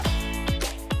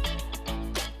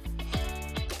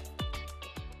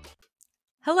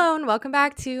Hello and welcome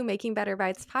back to Making Better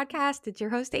Bites podcast. It's your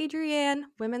host, Adrienne,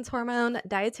 women's hormone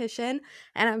dietitian,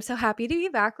 and I'm so happy to be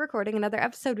back recording another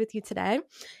episode with you today.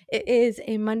 It is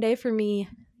a Monday for me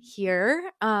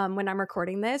here when I'm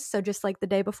recording this, so just like the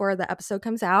day before the episode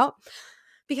comes out,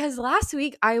 because last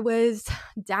week I was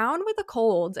down with a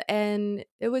cold and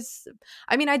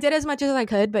I did as much as I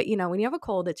could, but when you have a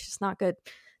cold, it's just not good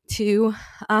to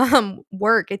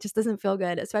work. It just doesn't feel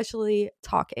good, especially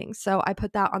talking. So I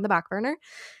put that on the back burner.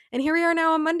 And here we are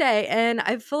now on Monday. And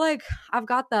I feel like I've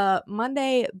got the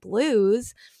Monday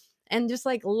blues and just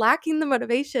like lacking the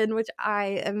motivation, which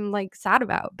I am like sad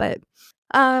about. But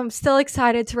I'm still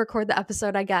excited to record the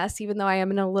episode, I guess, even though I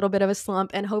am in a little bit of a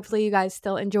slump. And hopefully you guys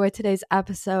still enjoy today's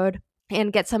episode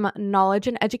and get some knowledge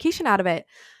and education out of it.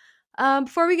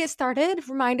 Before we get started,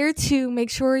 reminder to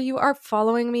make sure you are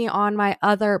following me on my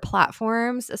other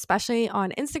platforms, especially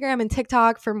on Instagram and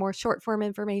TikTok for more short form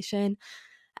information.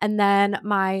 And then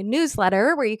my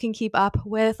newsletter where you can keep up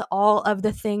with all of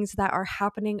the things that are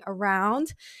happening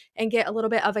around and get a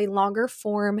little bit of a longer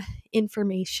form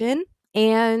information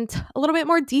and a little bit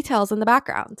more details in the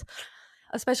background,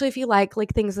 especially if you like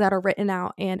things that are written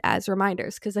out and as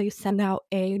reminders, because I send out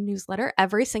a newsletter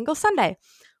every single Sunday,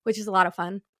 which is a lot of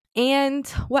fun. And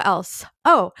what else?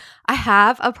 Oh, I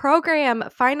have a program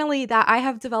finally that I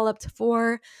have developed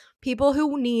for people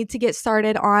who need to get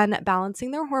started on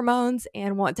balancing their hormones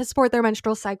and want to support their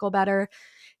menstrual cycle better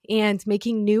and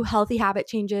making new healthy habit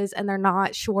changes, and they're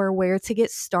not sure where to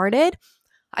get started.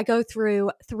 I go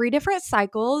through 3 different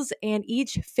cycles, and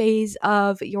each phase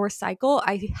of your cycle,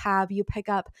 I have you pick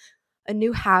up a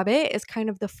new habit is kind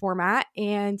of the format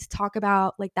and talk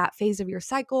about that phase of your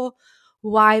cycle,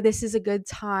 why this is a good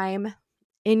time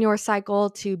in your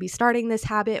cycle to be starting this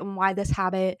habit and why this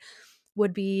habit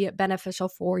would be beneficial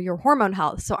for your hormone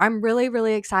health. So I'm really,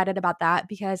 really excited about that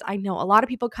because I know a lot of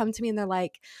people come to me and they're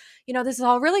like, this is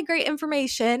all really great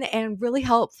information and really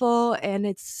helpful and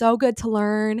it's so good to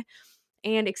learn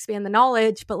and expand the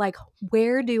knowledge, but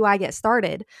where do I get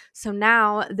started? So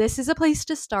now this is a place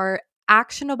to start.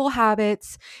 Actionable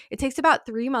habits. It takes about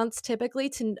 3 months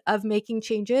typically of making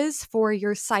changes for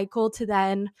your cycle to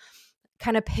then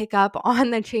kind of pick up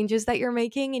on the changes that you're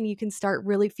making and you can start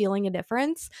really feeling a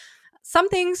difference. Some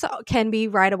things can be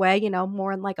right away,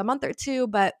 more in a month or two,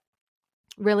 but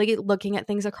really looking at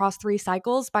things across 3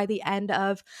 cycles, by the end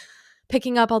of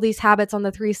picking up all these habits on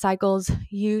the 3 cycles,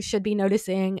 you should be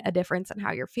noticing a difference in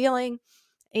how you're feeling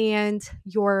and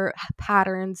your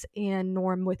patterns and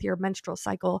norm with your menstrual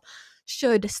cycle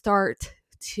should start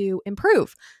to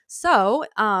improve. So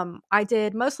I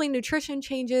did mostly nutrition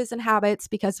changes and habits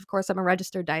because, of course, I'm a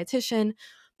registered dietitian,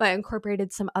 but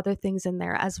incorporated some other things in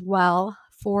there as well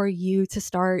for you to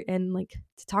start and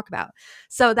to talk about.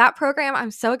 So that program,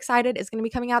 I'm so excited, is going to be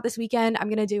coming out this weekend. I'm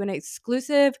going to do an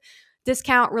exclusive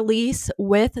discount release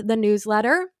with the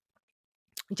newsletter,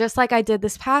 just like I did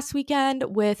this past weekend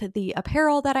with the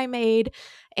apparel that I made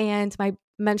and my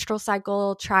menstrual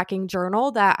cycle tracking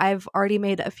journal that I've already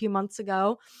made a few months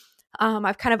ago.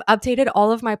 I've kind of updated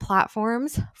all of my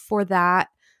platforms for that,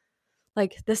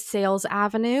 the sales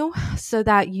avenue, so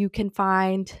that you can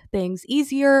find things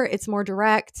easier. It's more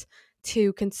direct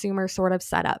to consumer sort of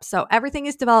setup. So everything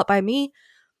is developed by me.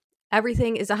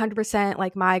 Everything is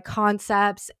 100% my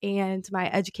concepts and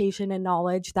my education and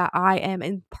knowledge that I am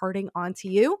imparting onto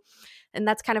you. And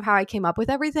that's kind of how I came up with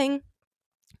everything.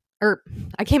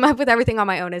 I came up with everything on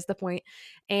my own is the point.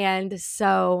 And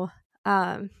so,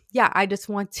 I just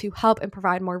want to help and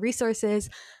provide more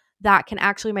resources that can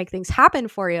actually make things happen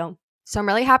for you. So I'm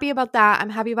really happy about that.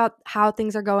 I'm happy about how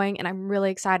things are going. And I'm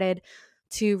really excited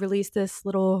to release this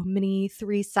little mini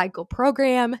 3 cycle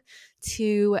program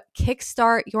to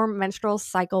kickstart your menstrual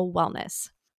cycle wellness.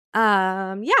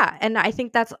 And I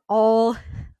think that's all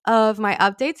of my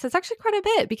updates. That's actually quite a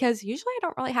bit because usually I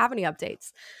don't really have any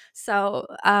updates. So,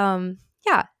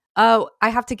 Oh, I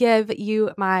have to give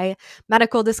you my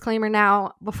medical disclaimer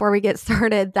now before we get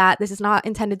started that this is not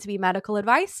intended to be medical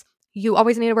advice. You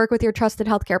always need to work with your trusted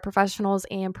healthcare professionals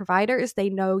and providers. They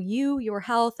know you, your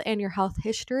health, and your health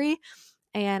history.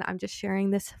 And I'm just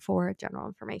sharing this for general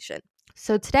information.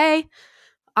 So today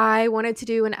I wanted to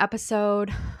do an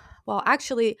episode. Well,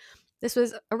 actually, this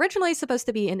was originally supposed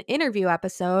to be an interview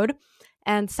episode.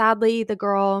 And sadly, the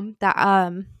girl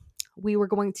that we were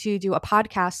going to do a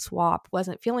podcast swap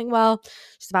wasn't feeling well.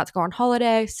 She's about to go on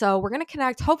holiday. So we're going to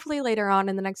connect hopefully later on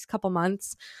in the next couple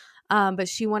months. But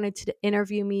she wanted to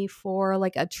interview me for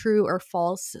a true or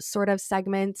false sort of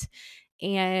segment.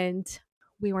 And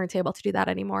we weren't able to do that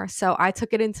anymore. So I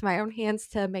took it into my own hands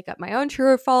to make up my own true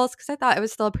or false because I thought it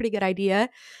was still a pretty good idea.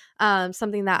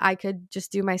 Something that I could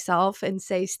just do myself and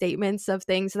say statements of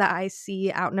things that I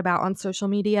see out and about on social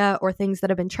media or things that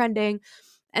have been trending,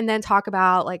 and then talk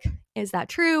about like, is that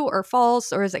true or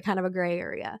false, or is it kind of a gray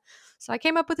area? So I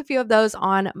came up with a few of those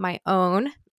on my own,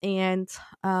 and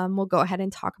we'll go ahead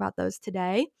and talk about those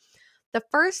today. The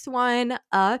first one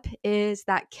up is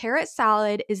that carrot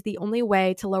salad is the only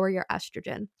way to lower your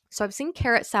estrogen. So I've seen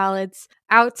carrot salads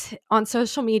out on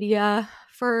social media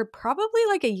for probably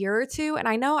like a year or two. And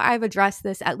I know I've addressed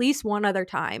this at least one other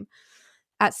time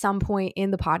at some point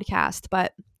in the podcast,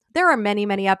 but there are many,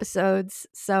 many episodes.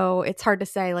 So it's hard to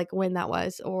say like when that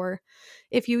was or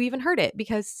if you even heard it,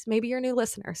 because maybe you're a new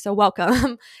listener. So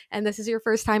welcome. And this is your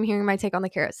first time hearing my take on the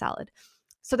carrot salad.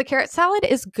 So the carrot salad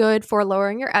is good for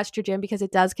lowering your estrogen because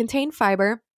it does contain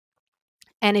fiber.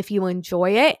 And if you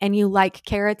enjoy it and you like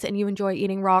carrots and you enjoy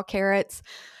eating raw carrots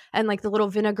and like the little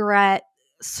vinaigrette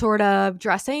sort of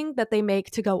dressing that they make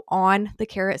to go on the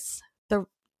carrots,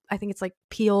 I think it's like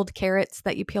peeled carrots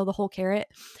that you peel the whole carrot.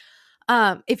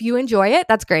 If you enjoy it,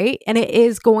 that's great. And it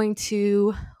is going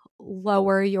to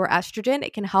lower your estrogen.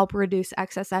 It can help reduce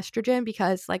excess estrogen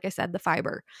because, like I said, the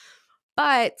fiber.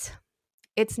 But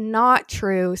it's not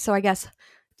true. So I guess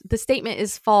the statement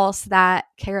is false that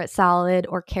carrot salad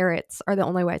or carrots are the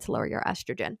only way to lower your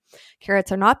estrogen.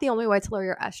 Carrots are not the only way to lower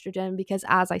your estrogen because,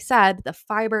 as I said, the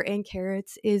fiber in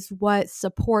carrots is what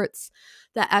supports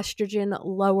the estrogen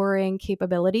lowering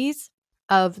capabilities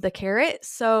of the carrot.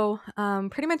 So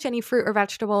pretty much any fruit or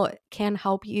vegetable can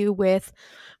help you with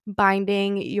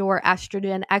binding your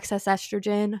estrogen, excess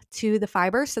estrogen, to the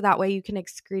fiber. So that way you can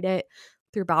excrete it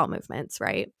through bowel movements,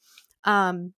 right?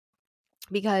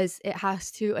 Because it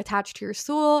has to attach to your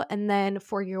stool, and then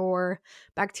for your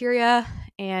bacteria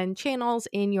and channels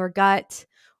in your gut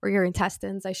or your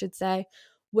intestines, I should say,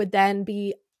 would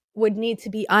need to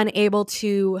be unable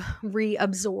to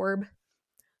reabsorb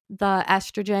the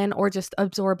estrogen or just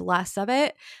absorb less of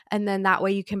it, and then that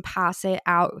way you can pass it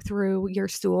out through your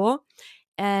stool,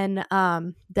 and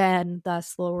then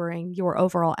thus lowering your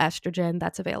overall estrogen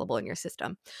that's available in your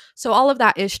system. So all of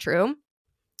that is true.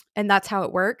 And that's how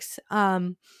it works.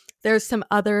 There's some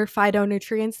other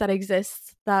phytonutrients that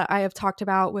exist that I have talked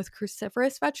about with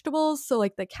cruciferous vegetables. So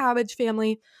like the cabbage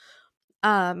family,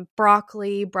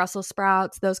 broccoli, Brussels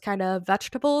sprouts, those kind of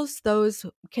vegetables, those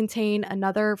contain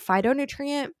another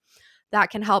phytonutrient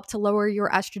that can help to lower your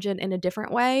estrogen in a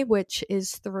different way, which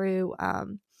is through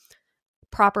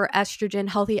proper estrogen,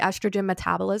 healthy estrogen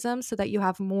metabolism, so that you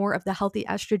have more of the healthy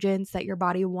estrogens that your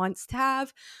body wants to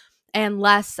have and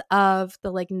less of the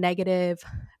like negative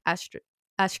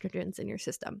estrogens in your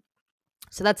system.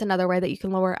 So that's another way that you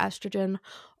can lower estrogen,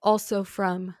 also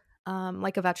from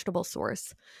like a vegetable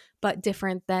source, but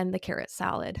different than the carrot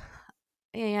salad.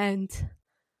 And I'm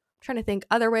trying to think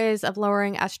other ways of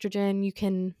lowering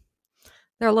estrogen.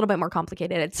 They're a little bit more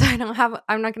complicated. So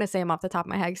I'm not going to say them off the top of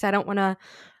my head because I don't want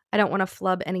to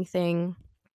flub anything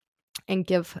and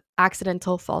give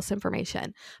accidental false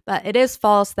information. But it is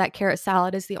false that carrot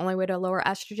salad is the only way to lower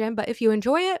estrogen. But if you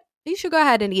enjoy it, you should go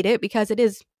ahead and eat it because it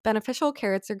is beneficial.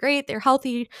 Carrots are great. They're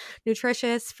healthy,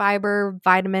 nutritious, fiber,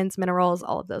 vitamins, minerals,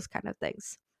 all of those kind of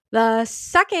things. The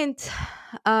second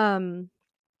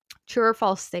true or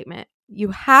false statement: you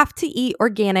have to eat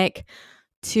organic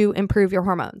to improve your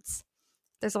hormones.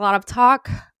 There's a lot of talk,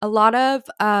 a lot of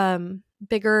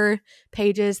bigger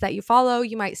pages that you follow.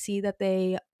 You might see that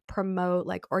they promote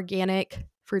like organic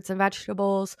fruits and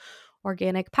vegetables,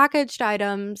 organic packaged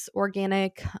items,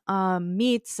 organic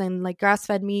meats and like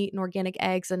grass-fed meat and organic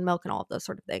eggs and milk and all of those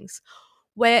sort of things,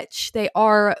 which they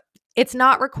are. It's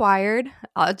not required.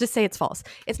 I'll just say it's false.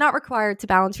 It's not required to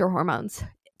balance your hormones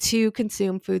to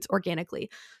consume foods organically.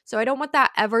 So I don't want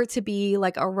that ever to be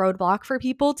like a roadblock for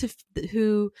people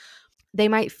who they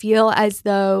might feel as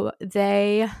though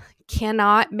they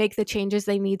cannot make the changes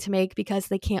they need to make because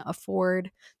they can't afford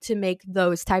to make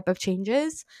those type of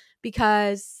changes,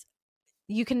 because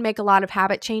you can make a lot of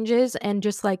habit changes and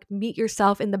just like meet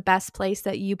yourself in the best place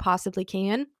that you possibly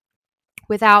can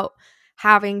without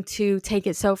having to take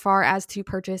it so far as to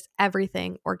purchase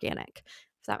everything organic,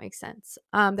 if that makes sense.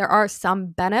 There are some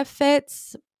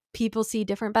benefits. People see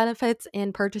different benefits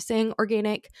in purchasing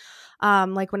organic.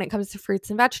 Like when it comes to fruits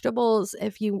and vegetables,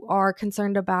 if you are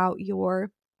concerned about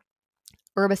your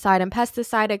herbicide and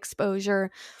pesticide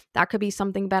exposure, that could be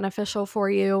something beneficial for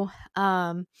you.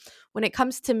 When it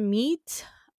comes to meat,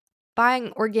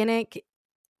 buying organic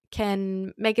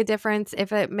can make a difference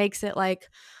if it makes it like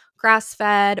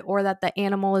grass-fed or that the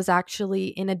animal is actually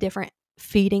in a different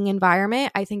feeding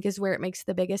environment, I think is where it makes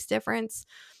the biggest difference.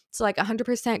 So like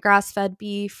 100% grass-fed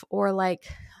beef, or like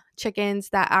chickens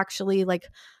that actually like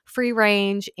free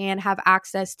range and have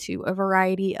access to a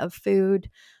variety of food,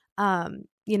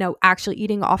 actually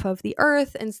eating off of the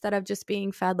earth instead of just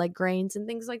being fed like grains and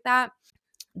things like that.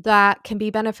 That can be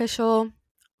beneficial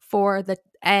for the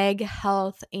egg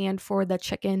health and for the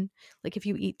chicken. Like if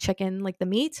you eat chicken, like the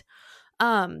meat,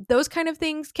 those kind of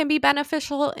things can be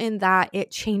beneficial in that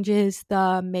it changes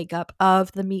the makeup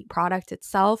of the meat product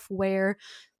itself, where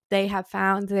they have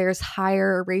found there's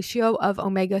higher ratio of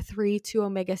omega-3 to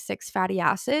omega-6 fatty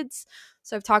acids.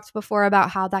 So I've talked before about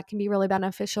how that can be really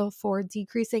beneficial for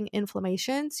decreasing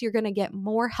inflammation. So you're going to get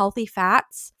more healthy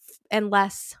fats and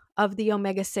less of the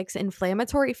omega-6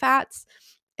 inflammatory fats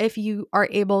if you are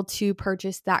able to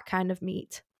purchase that kind of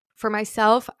meat. For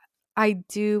myself, I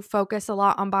do focus a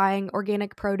lot on buying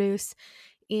organic produce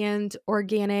and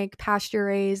organic,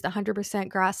 pasture-raised, 100%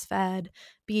 grass-fed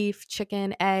beef,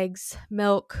 chicken, eggs,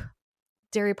 milk,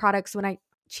 dairy products.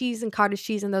 Cheese and cottage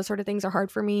cheese and those sort of things are hard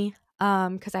for me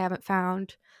because I haven't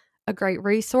found a great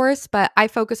resource, but I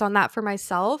focus on that for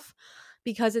myself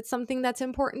because it's something that's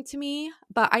important to me,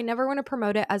 but I never want to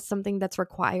promote it as something that's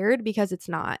required, because it's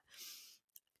not.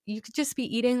 You could just be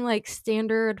eating like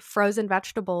standard frozen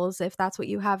vegetables if that's what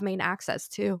you have main access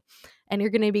to. And you're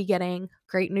going to be getting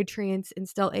great nutrients and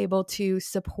still able to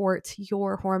support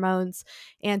your hormones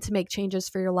and to make changes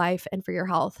for your life and for your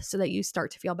health so that you start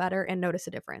to feel better and notice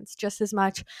a difference just as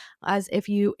much as if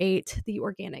you ate the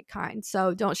organic kind.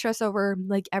 So don't stress over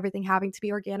like everything having to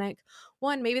be organic.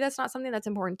 One, maybe that's not something that's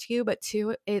important to you, but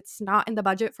two, it's not in the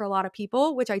budget for a lot of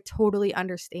people, which I totally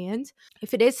understand.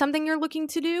 If it is something you're looking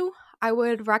to do, I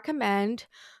would recommend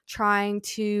trying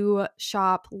to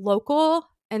shop local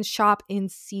and shop in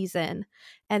season.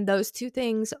 And those two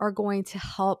things are going to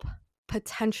help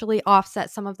potentially offset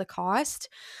some of the cost,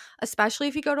 especially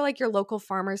if you go to like your local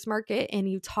farmer's market and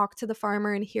you talk to the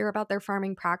farmer and hear about their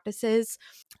farming practices.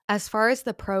 As far as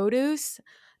the produce,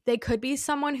 they could be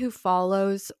someone who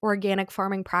follows organic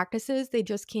farming practices. They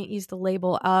just can't use the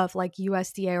label of like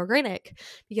USDA organic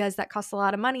because that costs a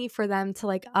lot of money for them to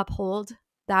like uphold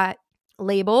that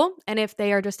label. And if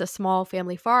they are just a small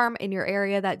family farm in your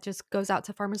area that just goes out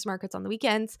to farmers markets on the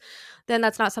weekends, then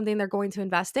that's not something they're going to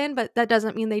invest in. But that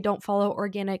doesn't mean they don't follow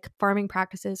organic farming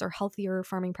practices or healthier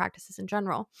farming practices in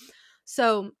general.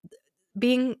 So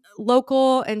being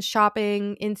local and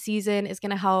shopping in season is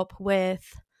going to help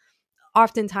with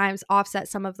oftentimes offset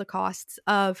some of the costs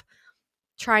of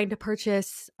trying to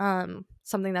purchase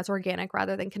something that's organic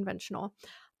rather than conventional.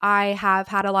 I have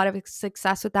had a lot of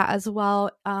success with that as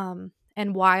well.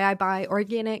 And why I buy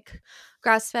organic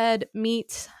grass-fed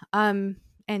meat and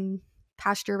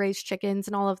pasture-raised chickens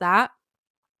and all of that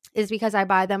is because I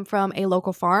buy them from a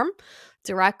local farm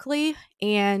directly,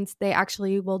 and they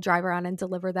actually will drive around and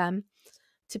deliver them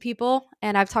to people.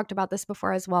 And I've talked about this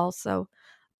before as well.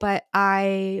 But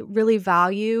I really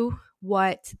value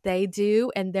what they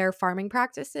do and their farming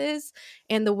practices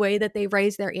and the way that they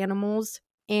raise their animals.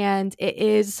 And it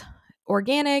is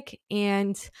organic,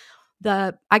 and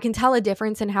I can tell a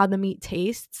difference in how the meat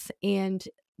tastes and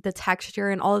the texture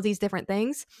and all of these different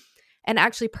things. And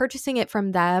actually purchasing it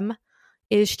from them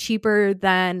is cheaper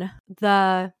than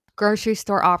the grocery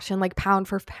store option, like pound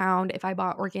for pound, if I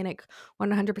bought organic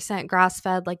 100%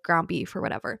 grass-fed, like ground beef or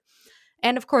whatever.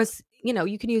 And of course,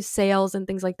 you can use sales and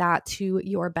things like that to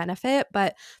your benefit,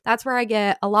 but that's where I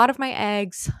get a lot of my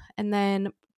eggs, and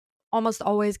then almost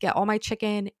always get all my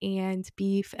chicken and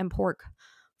beef and pork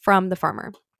from the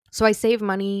farmer. So I save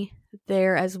money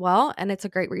there as well, and it's a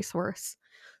great resource.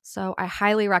 So I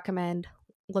highly recommend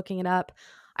looking it up.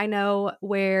 I know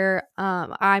where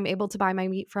I'm able to buy my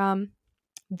meat from.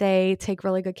 They take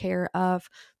really good care of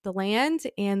the land,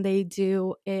 and they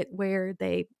do it where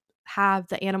they have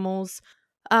the animals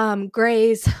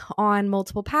graze on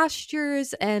multiple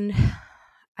pastures, and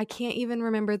I can't even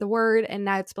remember the word, and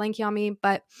now it's blanking on me.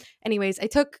 But anyways,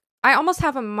 I almost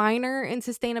have a minor in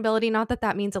sustainability. Not that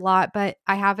that means a lot, but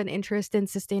I have an interest in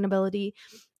sustainability,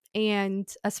 and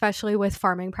especially with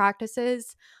farming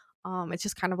practices. It's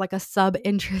just kind of like a sub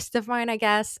interest of mine, I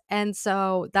guess. And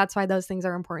so that's why those things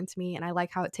are important to me. And I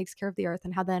like how it takes care of the earth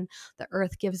and how then the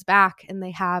earth gives back and they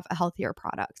have a healthier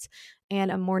product and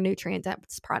a more nutrient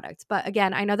dense product. But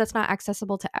again, I know that's not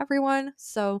accessible to everyone.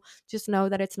 So just know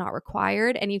that it's not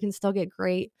required, and you can still get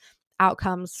great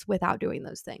outcomes without doing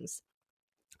those things,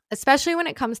 especially when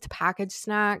it comes to packaged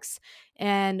snacks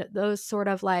and those sort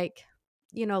of like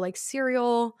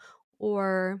cereal,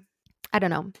 or I don't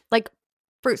know, like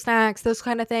fruit snacks, those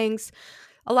kind of things.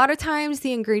 A lot of times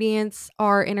the ingredients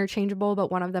are interchangeable, but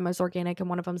one of them is organic and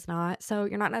one of them's not. So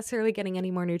you're not necessarily getting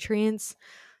any more nutrients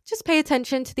just pay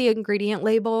attention to the ingredient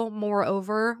label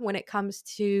moreover when it comes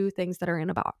to things that are in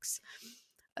a box,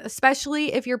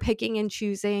 especially if you're picking and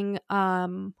choosing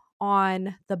on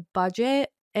the budget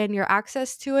and your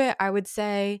access to it. I would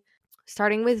say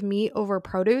starting with meat over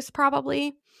produce,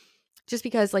 probably, just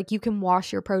because like you can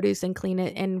wash your produce and clean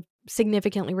it and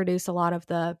significantly reduce a lot of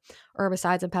the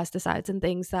herbicides and pesticides and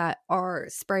things that are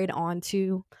sprayed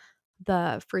onto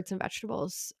the fruits and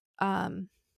vegetables.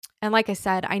 And like I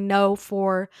said, I know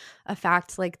for a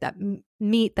fact like that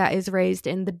meat that is raised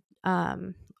in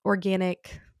the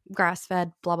organic,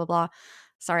 grass-fed, blah blah blah,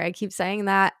 sorry I keep saying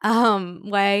that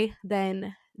way,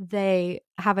 then they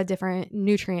have a different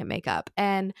nutrient makeup.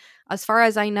 And as far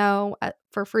as I know,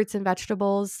 for fruits and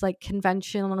vegetables like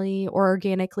conventionally or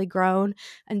organically grown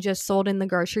and just sold in the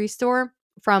grocery store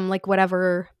from like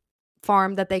whatever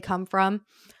farm that they come from,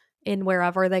 in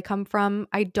wherever they come from,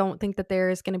 I don't think that there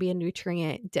is going to be a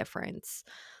nutrient difference.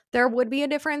 There would be a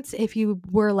difference if you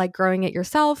were like growing it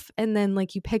yourself and then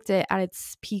like you picked it at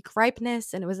its peak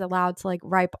ripeness and it was allowed to like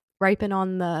ripen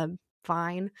on the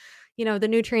vine. You know, the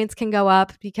nutrients can go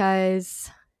up because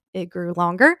it grew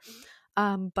longer.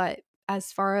 But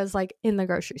as far as like in the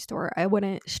grocery store, I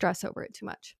wouldn't stress over it too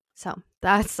much. So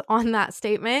that's on that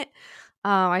statement.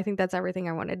 I think that's everything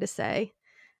I wanted to say.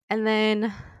 And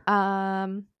then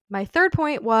my third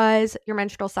point was your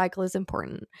menstrual cycle is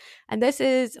important. And this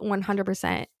is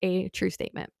 100% a true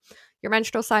statement. Your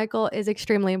menstrual cycle is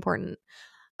extremely important.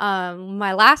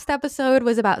 My last episode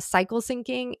was about cycle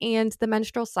syncing and the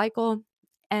menstrual cycle.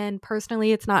 And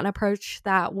personally, it's not an approach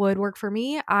that would work for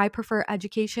me. I prefer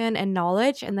education and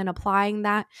knowledge and then applying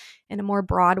that in a more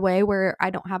broad way where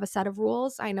I don't have a set of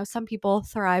rules. I know some people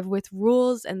thrive with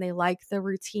rules and they like the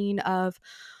routine of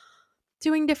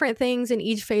doing different things in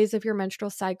each phase of your menstrual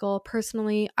cycle.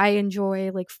 Personally, I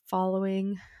enjoy like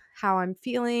following how I'm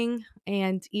feeling.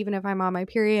 And even if I'm on my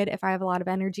period, if I have a lot of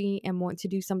energy and want to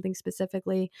do something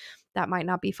specifically that might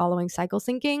not be following cycle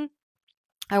syncing,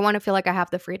 I want to feel like I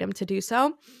have the freedom to do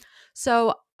so.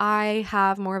 So I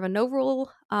have more of a no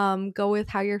rule, go with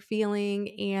how you're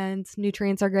feeling, and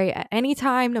nutrients are great at any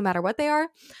time, no matter what they are,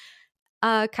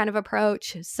 kind of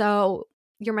approach. So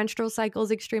your menstrual cycle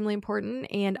is extremely important,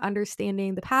 and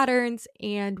understanding the patterns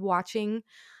and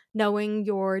knowing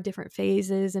your different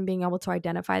phases and being able to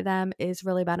identify them is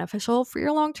really beneficial for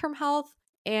your long-term health.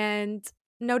 And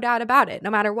no doubt about it, no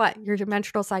matter what, your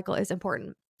menstrual cycle is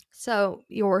important. So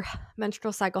your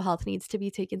menstrual cycle health needs to be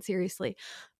taken seriously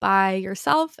by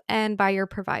yourself and by your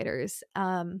providers.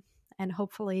 And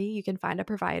hopefully you can find a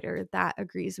provider that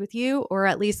agrees with you or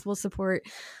at least will support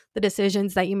the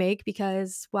decisions that you make,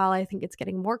 because while I think it's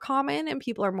getting more common and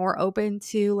people are more open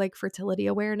to like fertility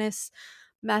awareness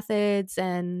methods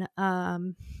and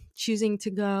choosing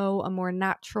to go a more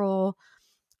natural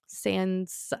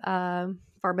sans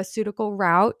pharmaceutical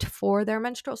route for their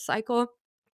menstrual cycle,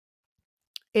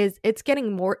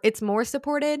 it's more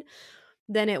supported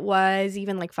than it was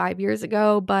even like 5 years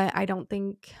ago, but I don't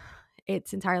think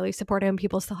it's entirely supported, and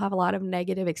people still have a lot of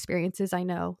negative experiences, I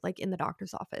know, like in the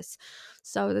doctor's office.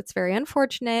 So that's very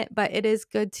unfortunate, but it is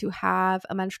good to have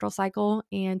a menstrual cycle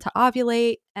and to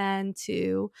ovulate and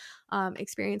to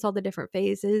experience all the different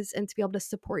phases and to be able to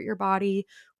support your body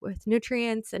with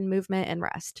nutrients and movement and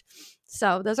rest.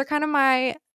 So those are kind of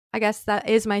I guess that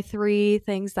is my 3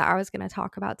 things that I was going to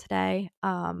talk about today.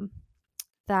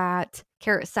 That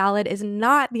carrot salad is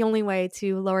not the only way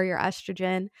to lower your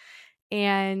estrogen,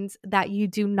 and that you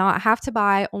do not have to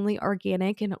buy only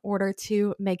organic in order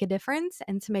to make a difference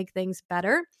and to make things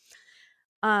better.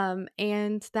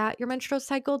 And that your menstrual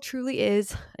cycle truly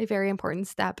is a very important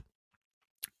step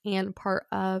and part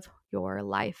of your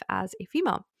life as a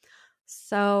female.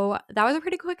 So that was a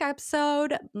pretty quick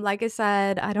episode. Like I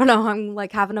said, I don't know, I'm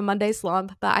like having a Monday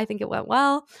slump, but I think it went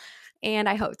well. And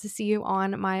I hope to see you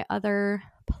on my other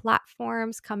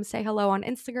platforms. Come say hello on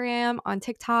Instagram, on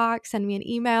TikTok, send me an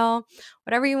email,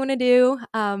 whatever you want to do.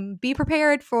 Be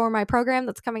prepared for my program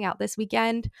that's coming out this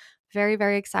weekend. Very,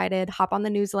 very excited. Hop on the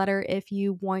newsletter if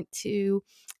you want to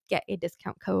get a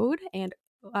discount code and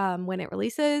when it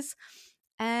releases.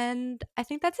 And I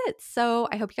think that's it. So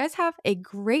I hope you guys have a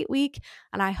great week,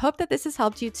 and I hope that this has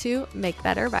helped you to make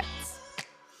better bites.